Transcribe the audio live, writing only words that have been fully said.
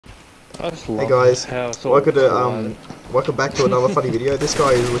I just Hey love guys, how it's all welcome back to another funny video. This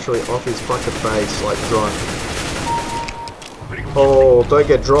guy is literally off his fucking face, like drunk. Oh, don't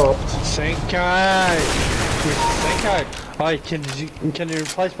get dropped. Senkai! Senkai! Hey, can you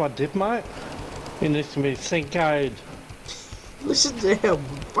replace my dip, mate? It needs to be Senkai. Listen to how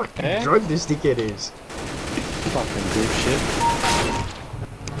fucking drunk this dickhead is. Fucking dipshit.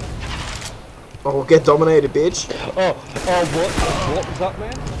 Oh, get dominated, bitch. Oh, what was that,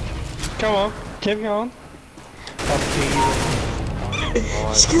 man? Come on, keep going.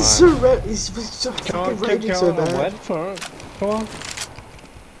 He's getting so red. He's so fucking raging so bad. I'm waiting for it. Come on.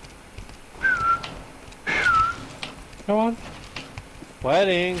 Come on.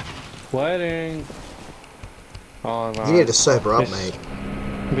 Waiting. Oh no. You need to sober up, mate.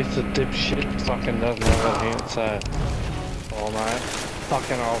 Mr. Dipshit fucking doesn't know what he say. Oh mate.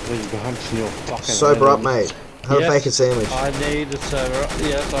 Fucking off these bumps in your fucking Sober up, mate. Have a bacon sandwich. I need to sober up.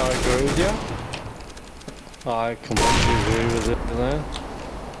 Yes, I agree with you. I completely agree with it there.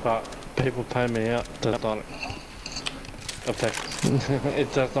 But people pay me out, does not affect.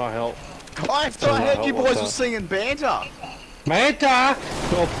 It does not help. I thought I heard you boys were singing banter. Banter!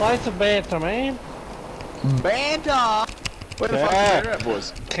 We'll play some banter, man. Banter! Where the fuck is that,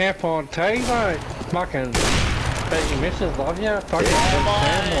 boys? Camp on tea, mate. Fucking bet your missus love you. Fucking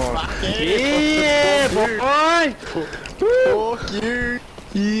yeah, boy! Fuck you!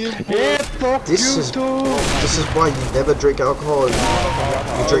 Yeah, fuck this you is, too! This is why you never drink alcohol. You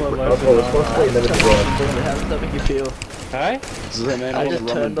drink alcohol responsibly and never drive. How does that make you feel? Hey? I just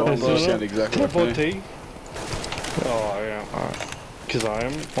turned on the sound exactly Camp on like me. tea? Oh, yeah, because I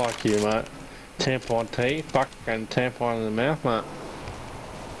am like you, mate. Tampon tea, fucking tampon in the mouth, mate.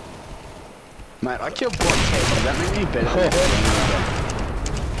 Mate, I killed Block Cat. Does that make me better than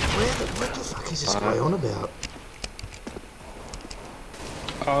What the fuck is this guy on about?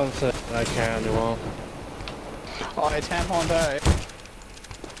 I don't say they can anymore. Oh, it's tampon day.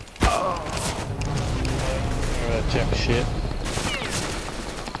 That jack shit.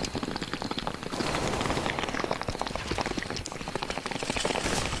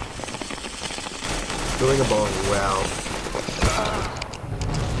 Doing a bong, wow.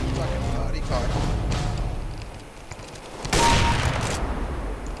 Fucking party cock.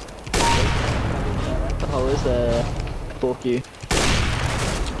 Oh, is there? Fuck you.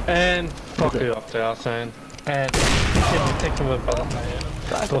 And fuck you up there, saying. And can you think of it, brother?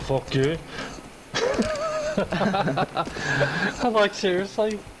 But fuck you. I'm like,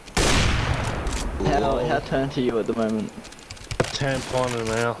 seriously? How turned to you at the moment? A tampon in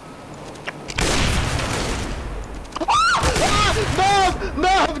the mouth.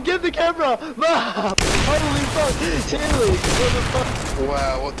 Mom! Get the camera! Mom! Holy fuck! Seriously! What the fuck?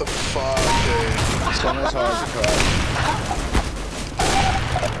 Wow, what the fuck, dude? It's almost hard to cry.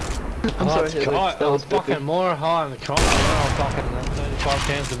 I'm sorry, I was fucking more high in the car. I fucking 35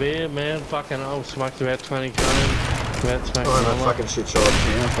 cans of beer, man. Fucking, I smoked about 20 cones. Oh, no fucking shit shot.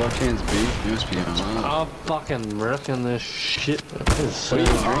 Yeah, 5 cans beer. You must be on that. I fucking reckon this shit is What are you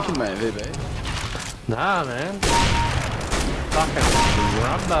drinking, mate, VB? Nah, man. Fucking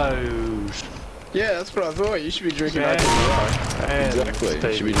rumbos. Yeah, that's what I thought. You should be drinking open Exactly. You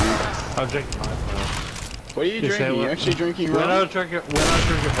should be drinking. I'm drinking mine. What are you drinking? You actually drinking rum? When I drink a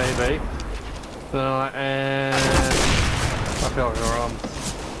BB, then I'm like, and I feel like a rum.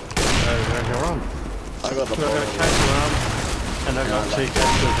 I drink a rum. I got the So I got a case of rum, and I got 2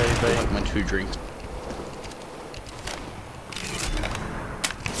 cases of BB. like my 2 drinks.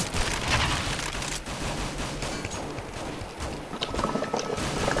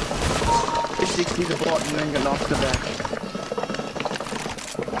 He's a bot and then get knocked to back.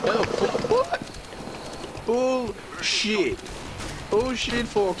 Oh, what? Bullshit. Bullshit,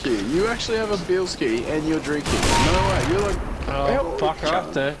 fuck you. You actually have a Bilski and you're drinking. No way, you're like... Oh, fuck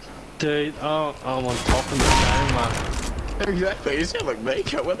up there. Dude, oh, I'm on top of the game, man. Exactly, you sound like me.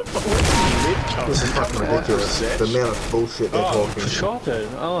 What the fuck? Where's the lid come? This is fucking ridiculous. The amount of bullshit they're talking. For sure,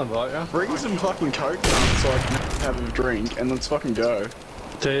 dude. I'll invite you. Bring some fucking coke down so I can have a drink and let's fucking go.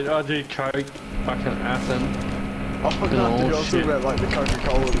 Dude, I do coke, fucking acid. Oh no, dude, I was talking about like the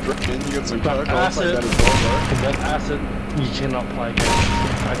Coca-Cola and drinking. You got some coke, I'll acid, take that as well, but acid, you cannot play games.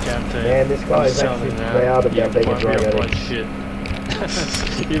 I guarantee you. Man, this guy is actually proud about being a drug addict. Shit.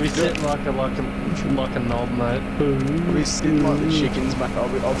 You'll be sitting like a knob, mate. bro. We sit like the chickens, mate. I'll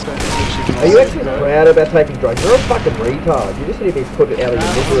turn into a chicken. Are you actually proud about taking drugs? You're a fucking retard. You just need to be put out of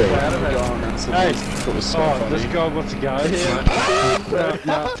your misery. Hey, this guy wants to go.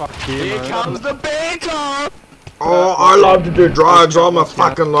 No, fuck you, Here mate. comes the banter! Oh, I love to do drugs. I'm a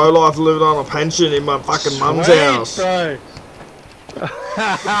fucking lowlife living on a pension in my fucking mum's house. Bro.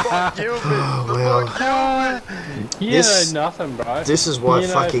 Fuck you, Oh, bitch. wow. You This- know nothing, bro. This is why You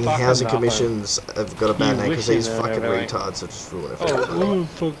know fucking housing nothing. commissions have got a bad You name, because wish you these knew fucking everything. retards are just ruining Oh, everything. ooh,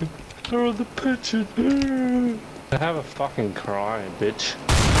 fucking throw the picture. Have a fucking cry, bitch.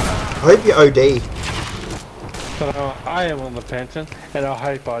 I hope you OD. But I am on the pension, and I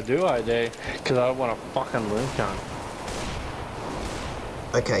hope I do OD, because I want to fucking live gun.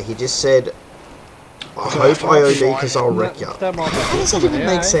 Okay, he just said, I hope I OD because I'll wreck ya. That might be How good does for that me, even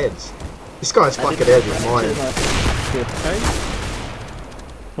make eh? sense? This guy's fucking out of his mind. Yeah, hey?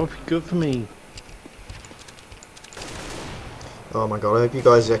 Might be good for me. Oh my god, I hope you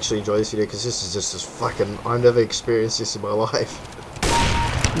guys actually enjoy this video, because this is just as fucking... I've never experienced this in my life.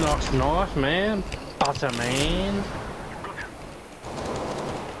 Nice, man. Butter, man.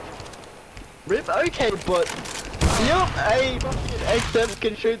 Rip, okay, but yup, hey, fucking X7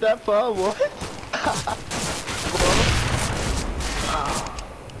 can shoot that far, what?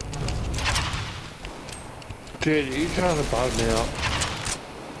 Dude, are you trying to bug me up?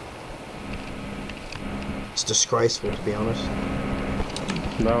 It's disgraceful, to be honest.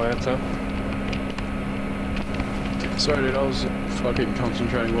 No answer. Sorry, dude, I was fucking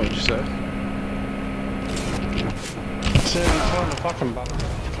concentrating. What did you say? Dude, you're trying to fucking bug me up.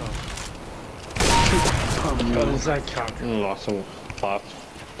 God, is that cunt? Lost some fuck.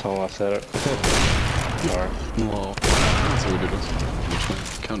 Time I said it. Sorry. Well, that's all good.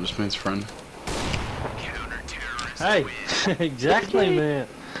 Cunt just means friend. Hey, exactly, man.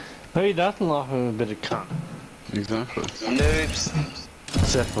 Who doesn't like him a bit of cunt? Exactly. Noobs.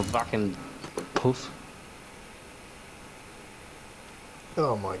 Except for fucking poof.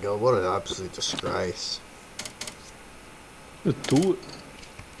 Oh my god, what an absolute disgrace. Do it.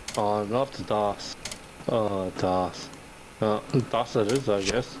 Oh, not the DOS. Oh, DOS. DOS it is, I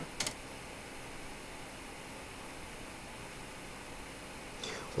guess.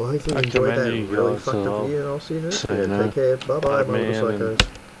 Well, hopefully I you enjoyed that commend you really guys, fucked up so video, and I'll see you next see video. you now. Take care, bye bye, Bye, man, motorcycles.